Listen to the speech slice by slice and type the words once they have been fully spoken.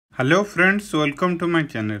Hello friends, welcome to my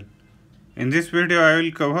channel. In this video I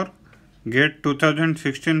will cover GATE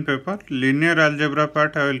 2016 paper linear algebra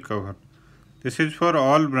part I will cover. This is for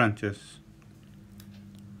all branches.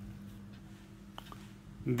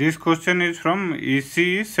 This question is from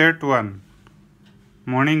ECE set 1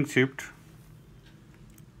 morning shift.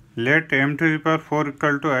 Let m to the power 4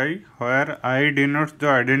 equal to I, where I denotes the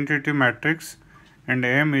identity matrix and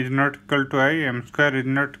m is not equal to I, m square is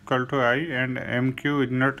not equal to I, and mq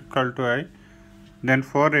is not equal to I. Then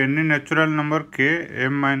for any natural number k,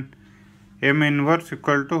 m inverse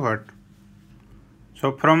equal to what?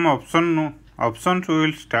 So from options we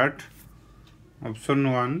will start. Option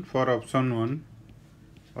 1, for option 1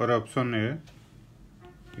 or option A,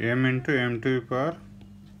 m into m to the power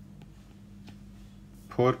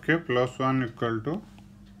 4k plus 1 equal to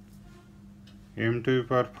m to the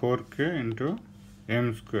power 4k into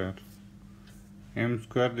m square. M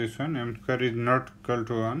square, this one, m square is not equal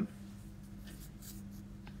to 1.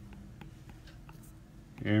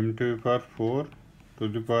 M to the power 4 to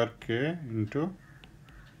the power k into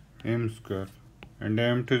m square, and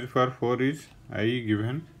m to the power 4 is I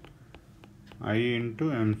given, I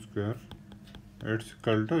into m square, it's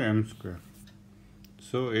equal to m square.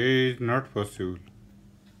 So A is not possible.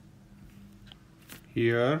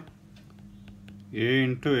 Here A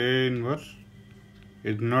into A inverse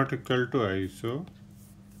is not equal to I, so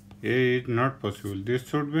A is not possible. This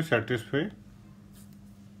should be satisfied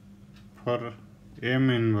for m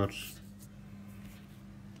inverse.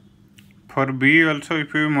 For B also,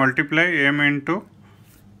 if you multiply m into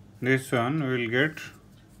this one, we will get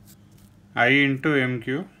I into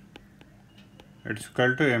mq, it's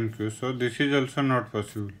equal to mq. So this is also not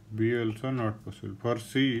possible. B also not possible. For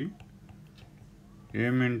C,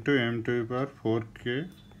 m into m to the power 4k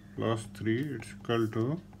plus 3, it's equal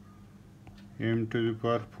to m to the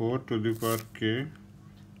power 4 to the power k,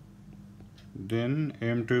 then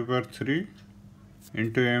m to the power 3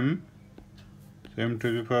 into m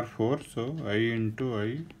to the power 4, so I into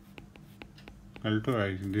I equal to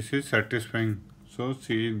I. This is satisfying, so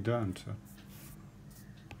C is the answer.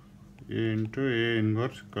 A into A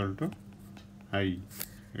inverse equal to I.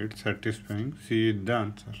 It's satisfying, C is the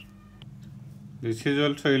answer. This is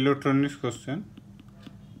also electronics question,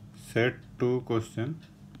 set 2 question.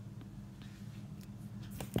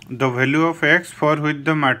 The value of x for which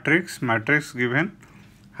the matrix given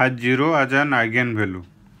has 0 as an eigenvalue.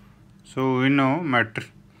 So we know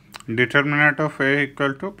determinant of A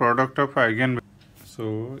equal to product of eigenvalues.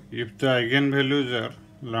 So if the eigenvalues are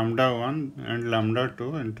lambda 1 and lambda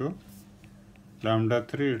 2 into lambda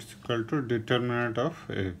 3, it's equal to determinant of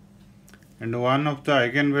A. And one of the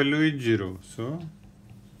eigenvalue is 0. So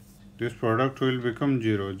this product will become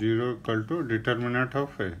 0. 0 equal to determinant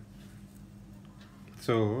of A.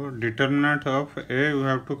 So determinant of A we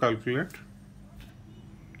have to calculate.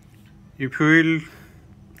 If we will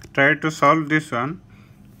try to solve this one,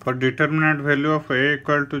 for determinant value of A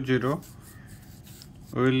equal to 0,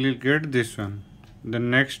 we will get this one. The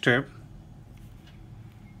next step,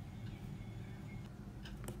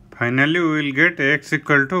 finally we will get x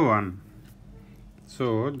equal to 1.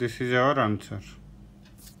 So this is our answer.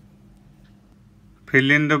 Fill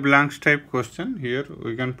in the blanks type question. Here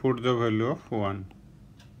we can put the value of 1.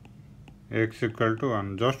 X equal to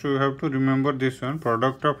 1. Just we have to remember this one.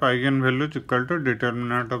 Product of eigenvalues equal to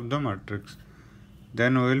determinant of the matrix.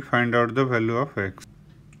 Then we will find out the value of x.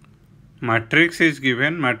 Matrix is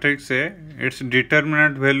given, matrix A. Its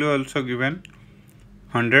determinant value also given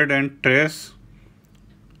 100, and trace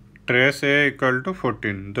A equal to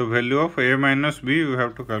 14. The value of A minus B we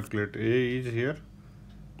have to calculate. A is here,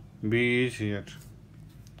 B is here.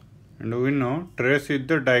 And we know trace is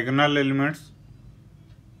the diagonal elements,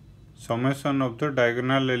 summation of the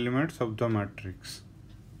diagonal elements of the matrix.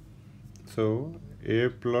 So A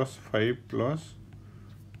plus 5 plus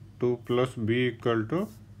 2 plus B equal to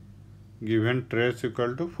given trace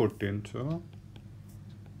equal to 14. So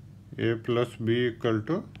A plus B equal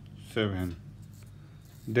to 7.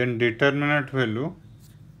 Then determinant value.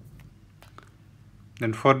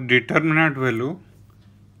 Then for determinant value,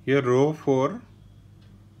 here row 4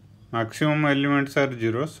 maximum elements are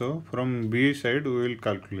 0. So from B side we will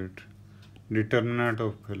calculate determinant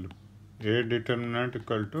of value. A determinant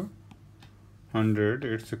equal to 100.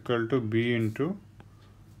 It's equal to B into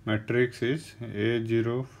matrix is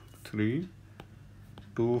A0 3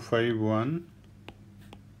 2 5 1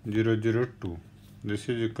 0 0 2. This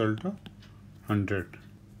is equal to 100.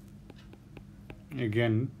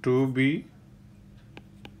 Again 2B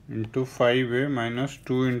into 5A minus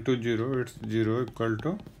 2 into 0, it's 0 equal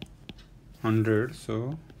to 100.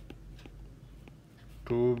 So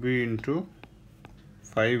 2B into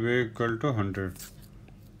 5a equal to 100.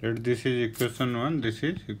 Let this is equation 1, this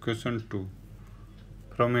is equation 2.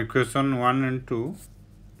 From equation 1 and 2,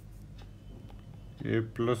 a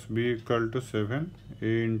plus b equal to 7, a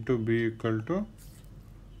into b equal to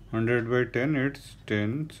 100 by 10, it's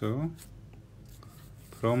 10. So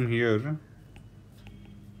from here,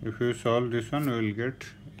 if you solve this one, we will get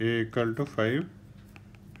a equal to 5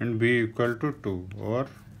 and b equal to 2, or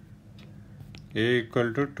a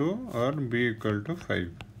equal to 2 or b equal to 5.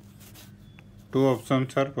 Two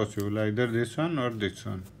options are possible, either this one or this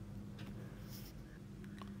one.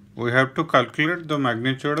 We have to calculate the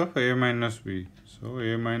magnitude of a minus b. So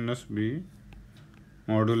a minus b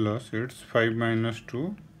modulus, it's 5 minus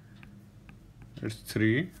 2, it's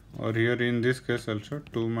 3, or here in this case also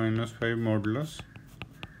 2 minus 5 modulus,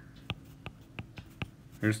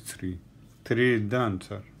 it's 3. 3 is the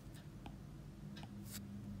answer.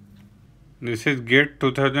 This is GATE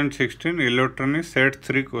 2016 electronics set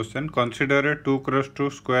 3 question. Consider a 2 cross 2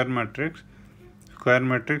 square matrix. Square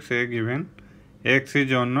matrix A given. X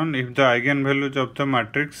is unknown if the eigenvalues of the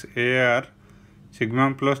matrix A are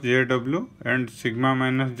sigma plus JW and sigma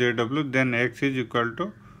minus JW, then X is equal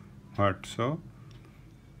to what? So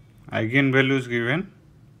eigenvalues given,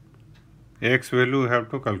 X value we have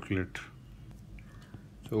to calculate.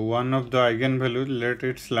 So one of the eigenvalues, let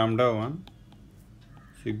it's lambda 1,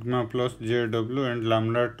 sigma plus JW, and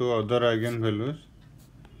lambda 2 other eigenvalues,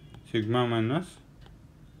 sigma minus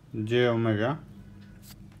J omega.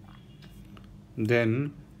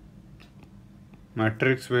 Then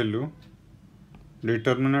matrix value,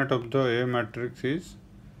 determinant of the A matrix is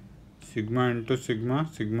sigma into sigma,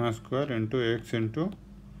 sigma square into X into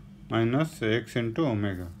minus X into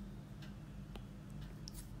omega.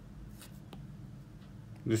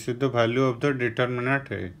 This is the value of the determinant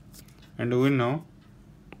A, and we know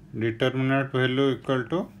determinant value equal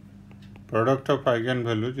to product of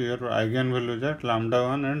eigenvalues. Here eigenvalues are lambda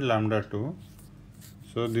 1 and lambda 2.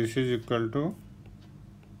 So this is equal to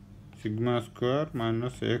sigma square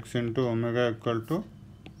minus X into omega equal to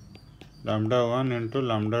lambda 1 into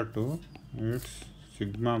lambda 2. It's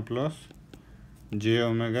sigma plus J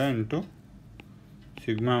omega into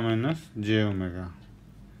sigma minus J omega.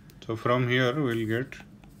 So from here we will get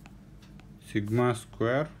sigma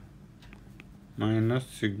square minus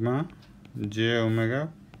sigma J omega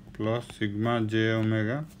plus sigma J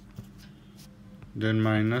omega, then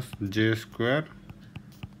minus J square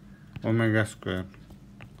omega square.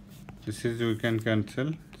 This is we can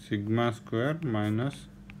cancel sigma square minus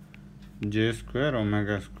J square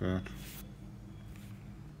omega square.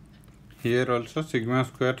 Here also sigma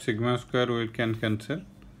square we can cancel.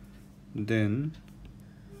 Then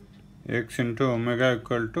X into omega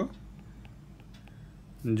equal to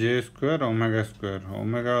J square omega square.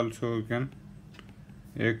 Omega also we can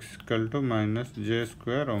X equal to minus J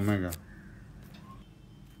square omega.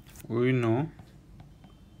 We know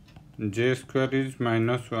J square is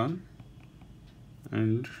minus 1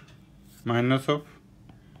 and minus of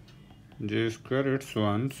J square it's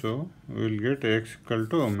 1, so we will get X equal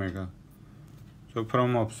to omega. So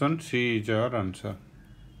from option C is our answer.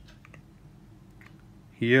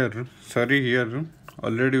 Here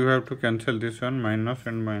already we have to cancel this one, minus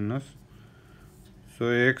and minus. So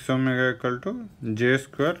X omega equal to J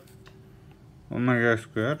square omega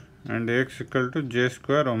square and X equal to J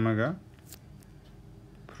square omega.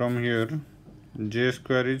 From here J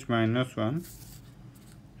square is minus 1,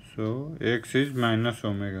 so X is minus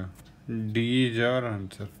omega. D is our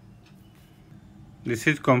answer. This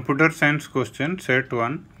is computer science question set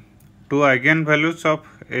 1. Two eigenvalues of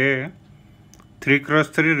A 3 cross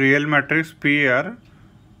 3 real matrix P are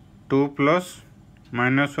 2 plus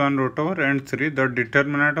minus 1 root over and 3. The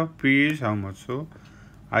determinant of P is how much? So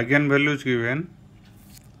eigenvalues given.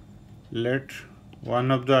 Let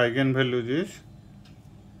one of the eigenvalues is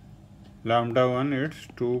lambda 1, it's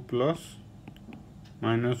 2 plus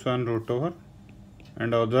minus 1 root over,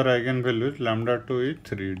 and other eigenvalues lambda 2 is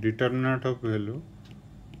 3. Determinant of value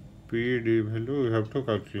P D value we have to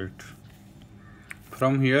calculate.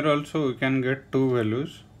 From here also we can get two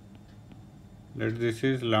values. Let this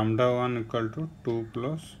is lambda 1 equal to 2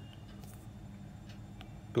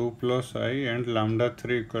 plus I and lambda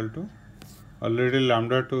 3 equal to, already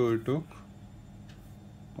lambda 2 we took,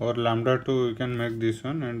 or lambda 2 we can make this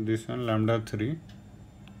one and this one lambda 3,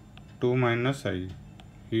 2 minus I.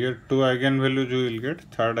 Here two eigenvalues we will get,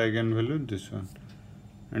 third eigenvalue this one,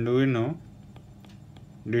 and we know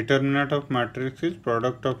determinant of matrix is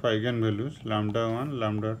product of eigenvalues lambda 1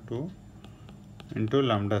 lambda 2 into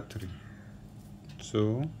lambda 3.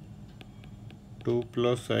 So 2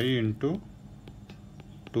 plus I into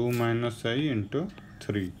 2 minus I into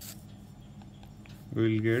 3. we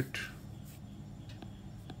will get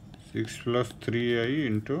 6 plus 3i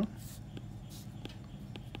into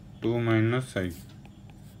 2 minus I.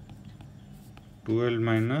 12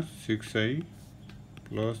 minus 6i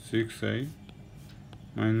plus 6i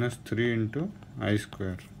minus 3 into I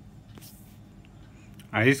square.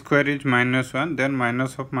 I square is minus 1, then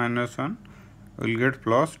minus of minus 1 will get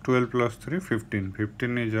plus 12 plus 3, 15.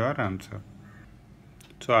 15 is our answer.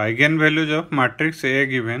 So eigenvalues of matrix A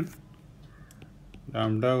given,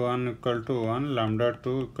 lambda 1 equal to 1, lambda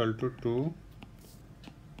 2 equal to 2,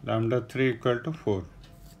 lambda 3 equal to 4.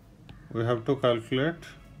 We have to calculate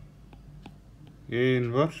A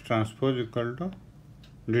inverse transpose equal to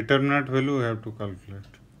determinant value we have to calculate.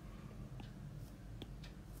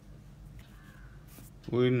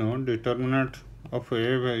 We know determinant of A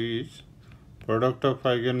is product of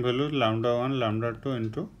eigenvalues lambda 1, lambda 2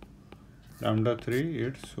 into lambda 3,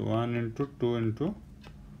 it's 1 into 2 into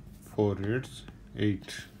 4, it's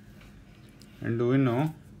 8. And we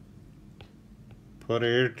know for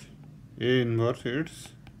 8, A inverse, it's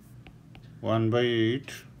 1 by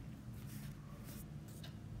 8.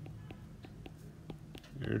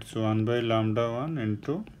 It's 1 by lambda 1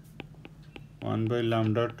 into 1 by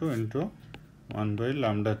lambda 2 into 1 by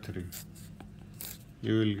lambda 3.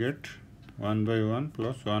 You will get 1 by 1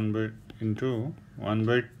 plus 1 by into 1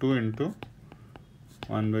 by 2 into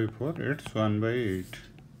 1 by 4, it's 1 by 8.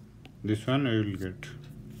 This one we will get.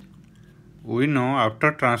 We know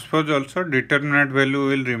after transpose also determinant value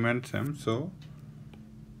will remain same. So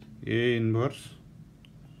A inverse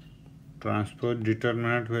transpose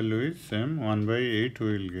determinant value is same, 1 by 8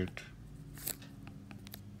 we will get.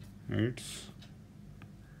 It's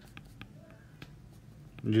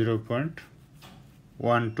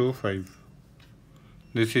 0.125.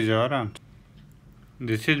 This is our answer.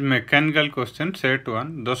 This is mechanical question set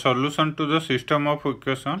 1. The solution to the system of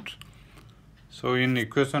equations. So in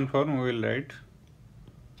equation form we will write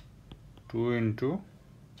 2 into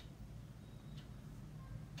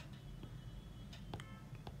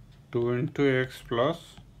 2 into x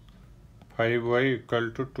plus 5y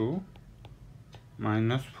equal to 2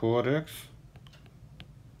 minus 4x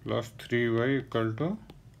plus 3y equal to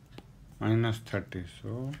minus 30.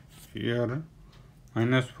 So here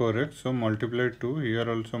minus 4x, so multiply 2, here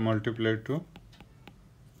also multiply 2,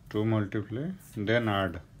 2 multiply, then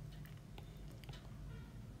add.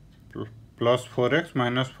 Plus 4x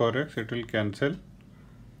minus 4x, it will cancel,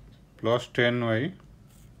 plus 10y,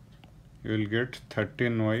 you will get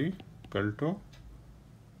 13y equal to,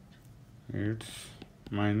 it's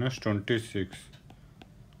minus 26.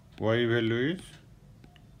 Y value is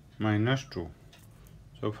minus 2.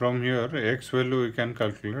 So from here x value we can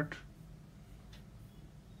calculate.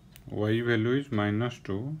 Y value is minus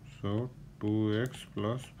 2. So 2x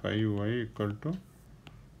plus 5y equal to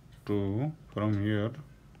 2. From here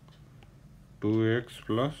 2x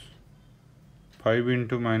plus 5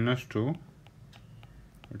 into minus 2,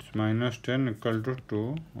 it's minus 10 equal to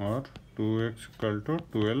 2, or 2x equal to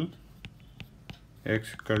 12,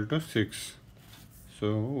 x equal to 6.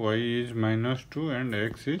 So y is minus 2 and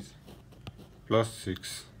x is plus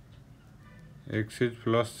 6. X is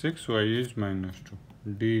plus 6, y is minus 2.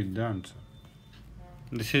 D is the answer.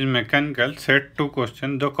 This is mechanical set 2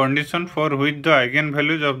 question. The condition for which the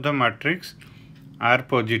eigenvalues of the matrix are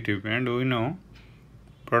positive, and we know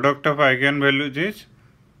product of eigenvalues is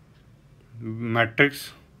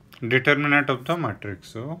matrix determinant of the matrix.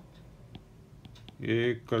 So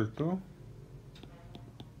A equal to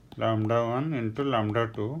lambda 1 into lambda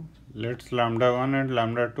 2. Let's lambda 1 and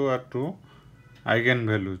lambda 2 are two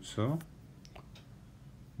eigenvalues. So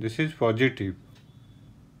this is positive,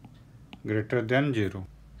 greater than 0.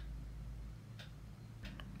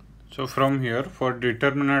 So from here for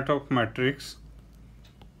determinant of matrix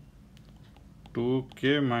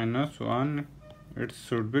 2k minus 1, it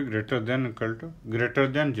should be greater than equal to greater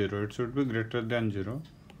than 0. It should be greater than 0.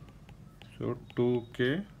 So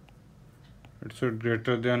 2k, it should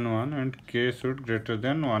greater than 1 and k should greater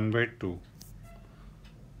than 1 by 2.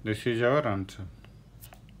 This is our answer.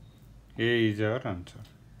 A is our answer.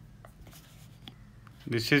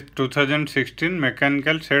 This is 2016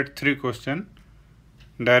 mechanical set 3 question.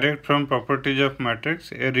 Direct from properties of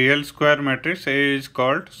matrix. A real square matrix A is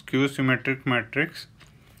called skew symmetric matrix.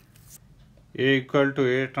 A equal to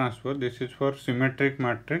A transpose. This is for symmetric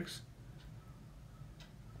matrix.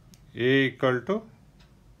 A equal to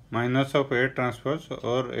minus of A transpose,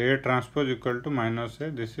 or A transpose equal to minus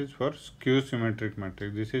A. This is for skew symmetric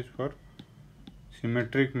matrix. This is for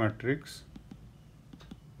symmetric matrix.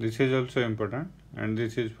 This is also important, and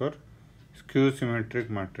this is for skew symmetric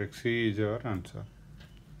matrix. C is our answer.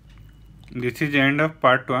 This is the end of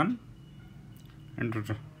part 1,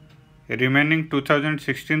 and remaining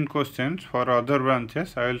 2016 questions for other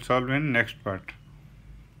branches I will solve in next part.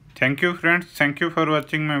 Thank you friends. Thank you for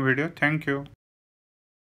watching my video. Thank you.